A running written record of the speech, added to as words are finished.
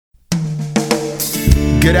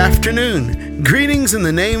Good afternoon. Greetings in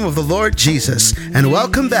the name of the Lord Jesus, and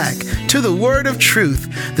welcome back to the Word of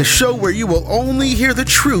Truth, the show where you will only hear the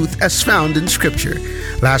truth as found in Scripture.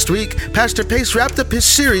 Last week, Pastor Pace wrapped up his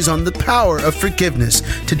series on the power of forgiveness.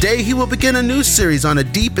 Today, he will begin a new series on a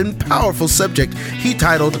deep and powerful subject he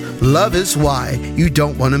titled, Love is Why. You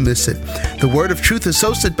don't want to miss it. The Word of Truth is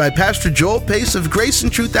hosted by Pastor Joel Pace of Grace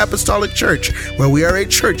and Truth Apostolic Church, where we are a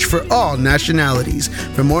church for all nationalities.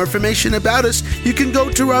 For more information about us, you can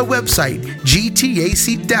go to our website,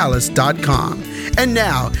 gtacdallas.com. And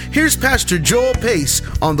now, here's Pastor Joel Pace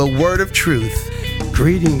on the Word of Truth.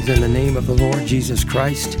 Greetings in the name of the Lord Jesus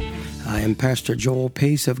Christ. I am Pastor Joel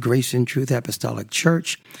Pace of Grace and Truth Apostolic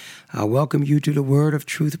Church. I welcome you to the Word of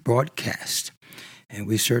Truth broadcast. And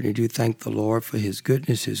we certainly do thank the Lord for His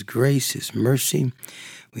goodness, His grace, His mercy.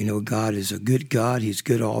 We know God is a good God. He's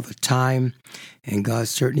good all the time. And God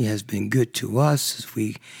certainly has been good to us as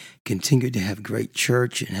we continue to have great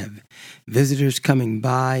church and have visitors coming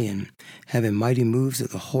by and having mighty moves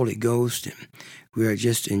of the Holy Ghost. And we are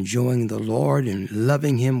just enjoying the Lord and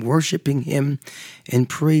loving Him, worshiping Him, and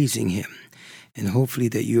praising Him. And hopefully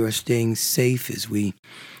that you are staying safe as we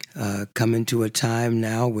come into a time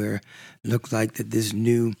now where it looks like that this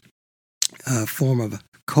new form of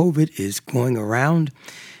COVID is going around.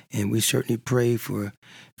 And we certainly pray for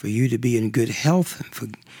you to be in good health and for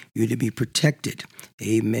you to be protected.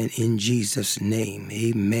 Amen. In Jesus' name.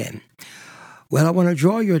 Amen. Well, I want to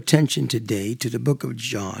draw your attention today to the book of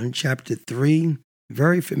John, chapter 3,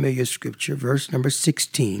 very familiar scripture, verse number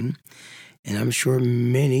 16. And I'm sure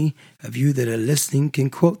many of you that are listening can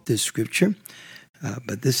quote this scripture.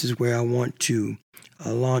 But this is where I want to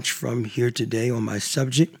launch from here today on my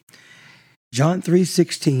subject. John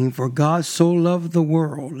 3:16, for God so loved the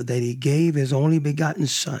world that He gave His only begotten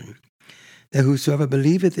Son, that whosoever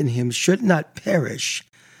believeth in Him should not perish,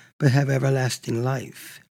 but have everlasting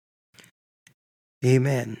life.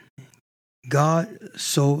 Amen. God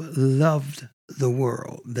so loved the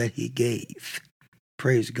world that He gave.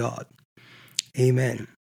 Praise God. Amen.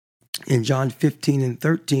 In John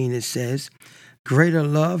 15:13 it says, greater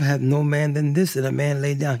love hath no man than this, that a man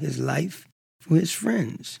lay down his life for his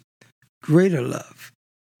friends. Greater love,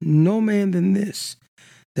 no man than this,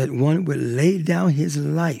 that one would lay down his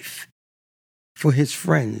life for his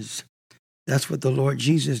friends. That's what the Lord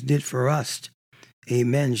Jesus did for us.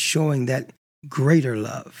 Amen. Showing that greater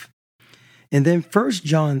love. And then 1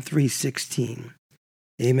 John 3:16.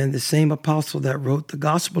 Amen. The same apostle that wrote the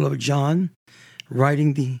Gospel of John,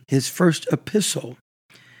 writing his first epistle.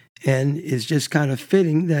 And it's just kind of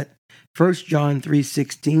fitting that 1 John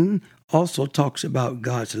 3:16 also talks about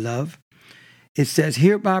God's love. It says,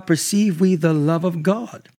 hereby perceive we the love of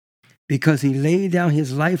God, because He laid down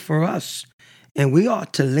His life for us, and we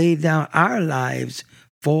ought to lay down our lives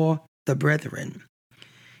for the brethren.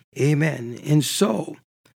 Amen. And so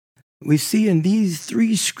we see in these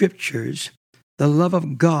three scriptures, the love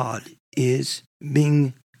of God is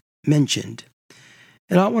being mentioned.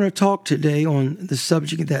 And I want to talk today on the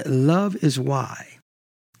subject that love is why.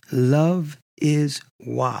 Love is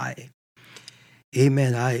why.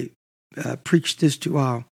 Amen. I preached this to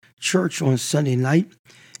our church on Sunday night,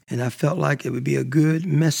 and I felt like it would be a good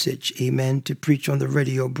message, amen, to preach on the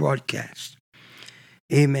radio broadcast.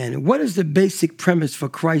 Amen. What is the basic premise for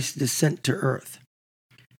Christ's descent to earth?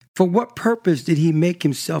 For what purpose did He make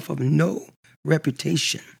Himself of no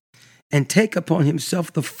reputation and take upon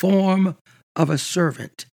Himself the form of a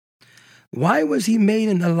servant? Why was He made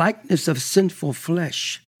in the likeness of sinful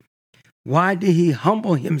flesh? Why did He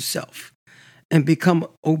humble Himself and become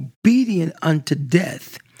obedient unto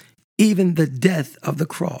death, even the death of the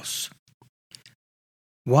cross?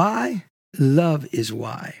 Why? Love is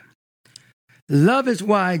why. Love is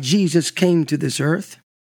why Jesus came to this earth.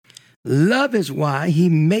 Love is why He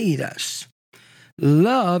made us.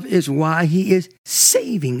 Love is why He is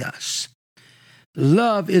saving us.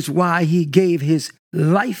 Love is why He gave His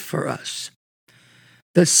life for us.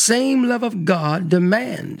 The same love of God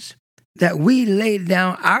demands that we lay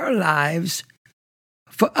down our lives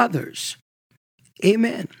for others.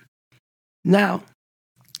 Amen. Now,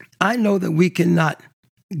 I know that we cannot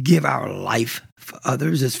give our life for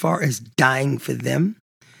others as far as dying for them,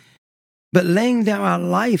 but laying down our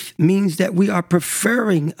life means that we are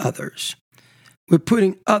preferring others. We're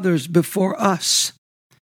putting others before us.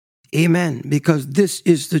 Amen. Because this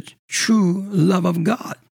is the true love of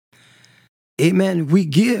God. Amen. We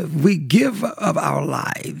give of our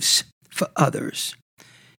lives for others.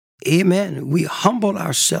 Amen. We humble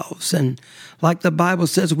ourselves, and like the Bible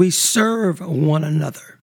says, we serve one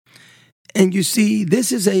another. And you see,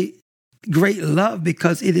 this is a great love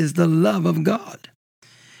because it is the love of God.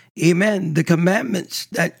 Amen. The commandments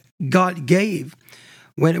that God gave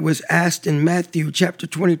when it was asked in Matthew chapter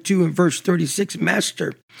 22 and verse 36,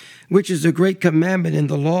 Master, which is the great commandment in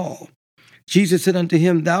the law? Jesus said unto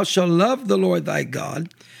him, Thou shalt love the Lord thy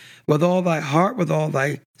God with all thy heart, with all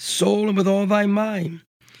thy soul, and with all thy mind.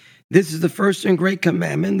 This is the first and great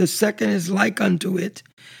commandment. The second is like unto it.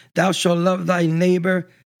 Thou shalt love thy neighbor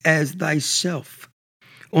as thyself.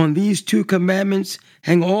 On these two commandments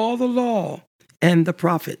hang all the law and the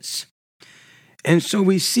prophets. And so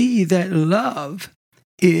we see that love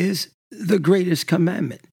is the greatest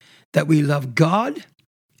commandment, that we love God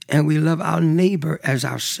and we love our neighbor as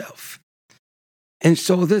ourselves. And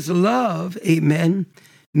so this love, amen,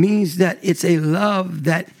 means that it's a love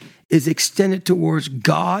that is extended towards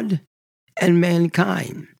God and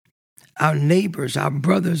mankind, our neighbors, our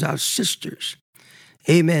brothers, our sisters.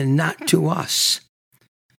 Amen, not to us.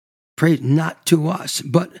 Pray, not to us,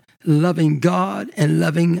 but loving God and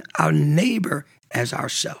loving our neighbor as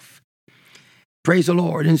ourselves. Praise the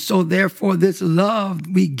Lord. And so therefore this love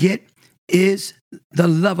we get is the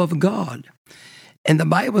love of God. And the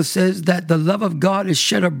Bible says that the love of God is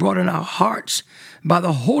shed abroad in our hearts by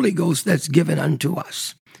the Holy Ghost that's given unto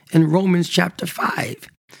us. In Romans chapter 5,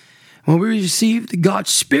 when we receive God's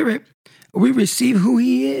Spirit, we receive who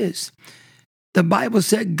He is. The Bible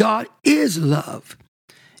said God is love.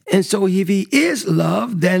 And so if He is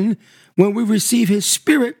love, then when we receive His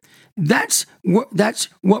Spirit, that's what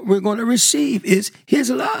we're going to receive, is His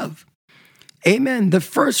love. Amen. The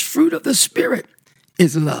first fruit of the Spirit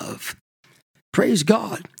is love. Praise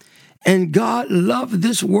God. And God loved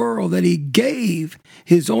this world that He gave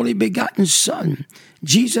His only begotten Son,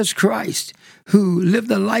 Jesus Christ, who lived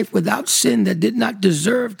a life without sin, that did not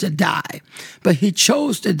deserve to die, but He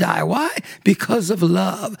chose to die. Why? Because of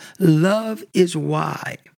love. Love is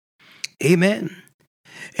why. Amen.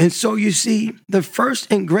 And so you see, the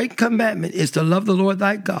first and great commandment is to love the Lord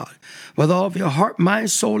thy God with all of your heart,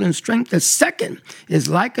 mind, soul, and strength. The second is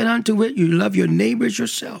likened unto it, you love your neighbor as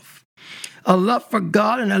yourself. A love for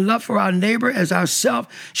God and a love for our neighbor as ourselves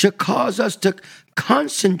should cause us to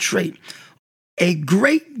concentrate a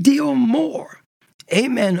great deal more,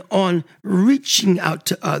 amen, on reaching out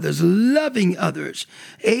to others, loving others,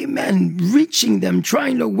 amen, reaching them,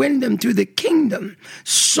 trying to win them to the kingdom,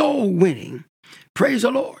 soul winning. Praise the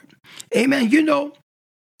Lord. Amen. You know,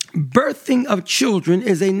 birthing of children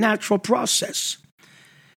is a natural process.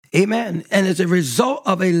 Amen. And as a result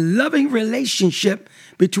of a loving relationship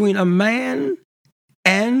between a man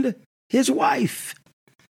and his wife.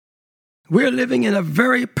 We're living in a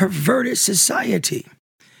very perverted society.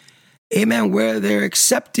 Amen. Where they're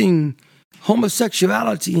accepting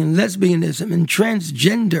homosexuality and lesbianism and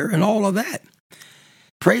transgender and all of that.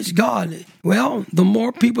 Praise God. Well, the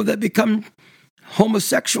more people that become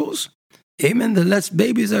homosexuals, amen, the less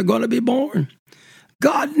babies are going to be born.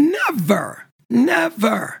 God never,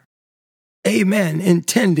 amen,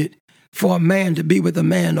 intended for a man to be with a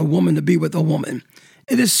man, a woman to be with a woman.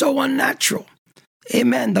 It is so unnatural.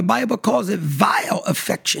 Amen. The Bible calls it vile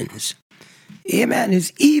affections. Amen.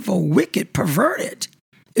 It's evil, wicked, perverted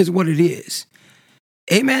is what it is.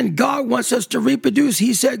 Amen. God wants us to reproduce.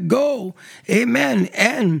 He said, go, amen,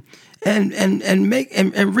 and make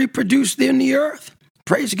and reproduce in the earth.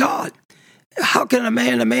 Praise God. How can a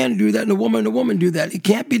man do that and a woman do that? It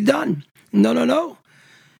can't be done. No.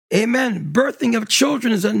 Amen. Birthing of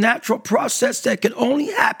children is a natural process that can only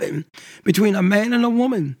happen between a man and a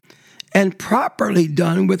woman, and properly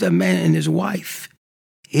done with a man and his wife.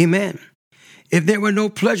 Amen. If there were no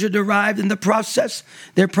pleasure derived in the process,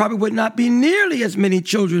 there probably would not be nearly as many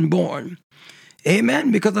children born.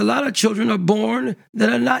 Amen. Because a lot of children are born that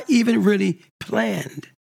are not even really planned.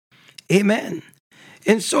 Amen.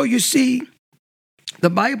 And so you see, the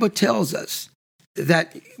Bible tells us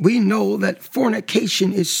that we know that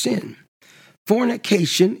fornication is sin.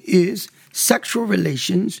 Fornication is sexual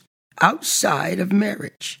relations outside of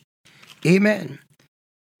marriage. Amen.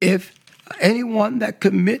 If anyone that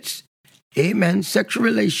commits, amen, sexual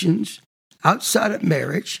relations outside of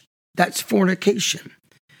marriage, that's fornication.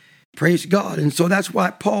 Praise God. And so that's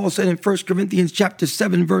why Paul said in 1 Corinthians chapter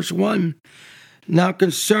 7, verse 1, now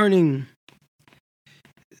concerning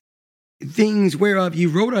things whereof you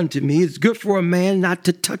wrote unto me, it's good for a man not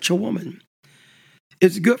to touch a woman.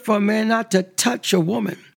 It's good for a man not to touch a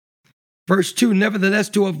woman. Verse 2, nevertheless,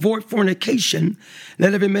 to avoid fornication,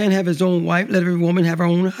 let every man have his own wife, let every woman have her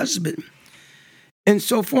own husband. And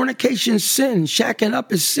so fornication is sin. Shacking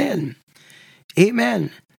up is sin.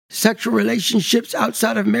 Amen. Sexual relationships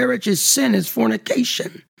outside of marriage is sin, is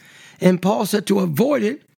fornication. And Paul said to avoid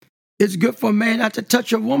it It's good for a man not to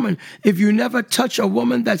touch a woman. If you never touch a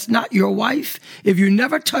woman that's not your wife, if you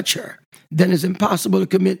never touch her, then it's impossible to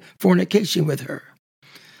commit fornication with her.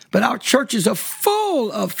 But our churches are full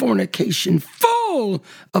of fornication, full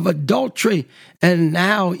of adultery. And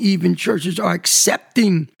now even churches are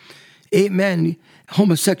accepting, amen,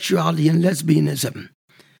 homosexuality and lesbianism.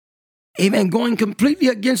 Amen, going completely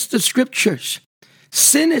against the scriptures.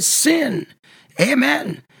 Sin is sin.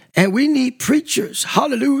 Amen. And we need preachers,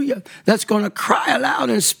 hallelujah, that's going to cry aloud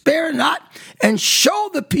and spare not and show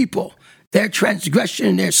the people their transgression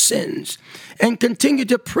and their sins, and continue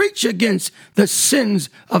to preach against the sins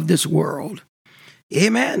of this world.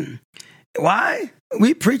 Amen. Why?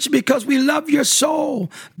 We preach because we love your soul.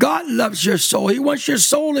 God loves your soul. He wants your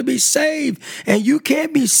soul to be saved, and you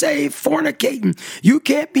can't be saved fornicating. You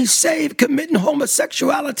can't be saved committing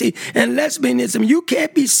homosexuality and lesbianism. You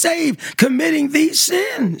can't be saved committing these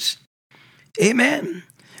sins. Amen.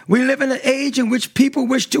 We live in an age in which people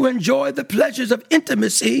wish to enjoy the pleasures of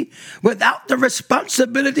intimacy without the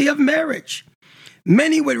responsibility of marriage.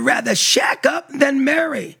 Many would rather shack up than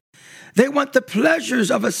marry. They want the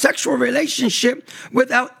pleasures of a sexual relationship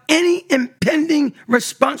without any impending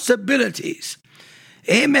responsibilities.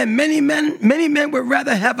 Amen. Many men would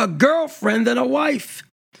rather have a girlfriend than a wife.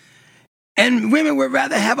 And women would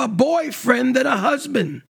rather have a boyfriend than a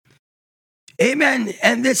husband. Amen.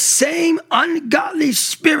 And this same ungodly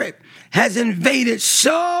spirit has invaded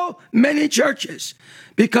so many churches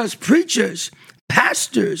because preachers,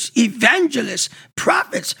 pastors, evangelists,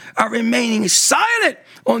 prophets are remaining silent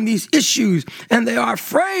on these issues, and they are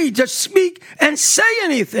afraid to speak and say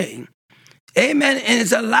anything. Amen. And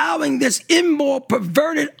it's allowing this immoral,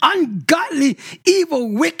 perverted, ungodly,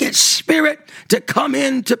 evil, wicked spirit to come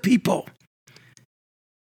into people.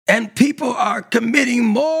 And people are committing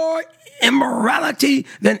more immorality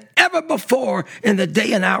than ever before in the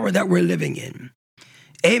day and hour that we're living in.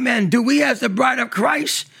 Amen. Do we as the bride of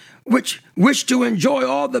Christ, which wish to enjoy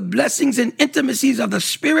all the blessings and intimacies of the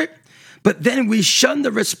Spirit, but then we shun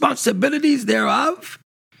the responsibilities thereof?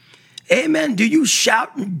 Amen. Do you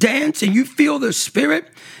shout and dance and you feel the Spirit?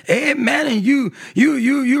 Amen. And you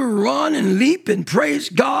run and leap and praise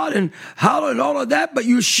God and holler and all of that, but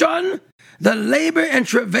you shun the labor and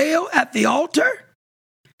travail at the altar?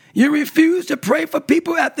 You refuse to pray for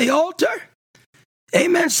people at the altar?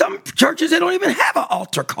 Amen. Some churches, they don't even have an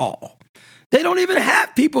altar call. They don't even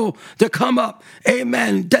have people to come up,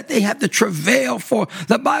 amen, that they have to travail for.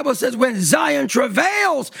 The Bible says when Zion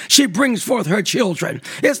travails, she brings forth her children.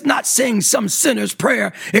 It's not saying some sinner's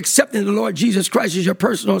prayer, accepting the Lord Jesus Christ as your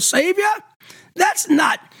personal Savior. That's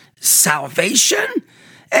not salvation.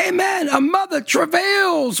 Amen. A mother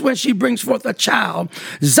travails when she brings forth a child.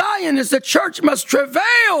 Zion is the church must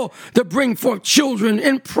travail to bring forth children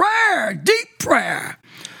in prayer, deep prayer.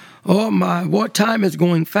 Oh my, what time is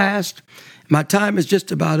going fast. My time is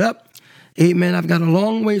just about up. Amen. I've got a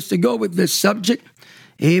long ways to go with this subject.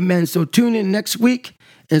 Amen. So tune in next week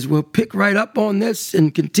as we'll pick right up on this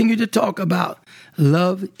and continue to talk about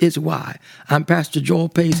love is why. I'm Pastor Joel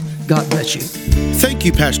Pace. God bless you. Thank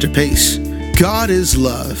you, Pastor Pace. God is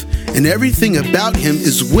love, and everything about him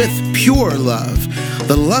is with pure love.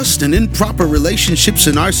 The lust and improper relationships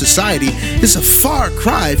in our society is a far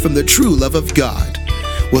cry from the true love of God.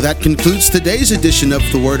 Well, that concludes today's edition of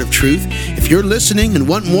The Word of Truth. If you're listening and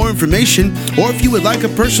want more information, or if you would like a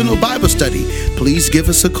personal Bible study, please give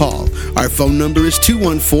us a call. Our phone number is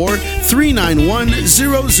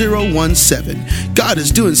 214-391-0017. God is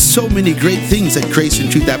doing so many great things at Grace and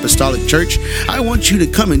Truth Apostolic Church. I want you to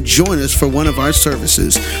come and join us for one of our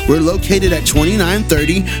services. We're located at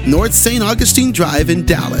 2930 North St. Augustine Drive in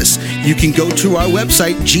Dallas. You can go to our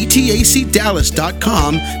website,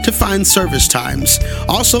 gtacdallas.com, to find service times.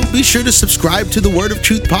 Also, be sure to subscribe to the Word of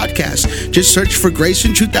Truth podcast. Just search for Grace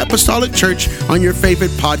and Truth Apostolic Church on your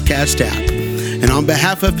favorite podcast app. And on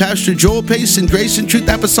behalf of Pastor Joel Pace and Grace and Truth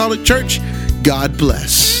Apostolic Church, God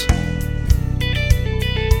bless.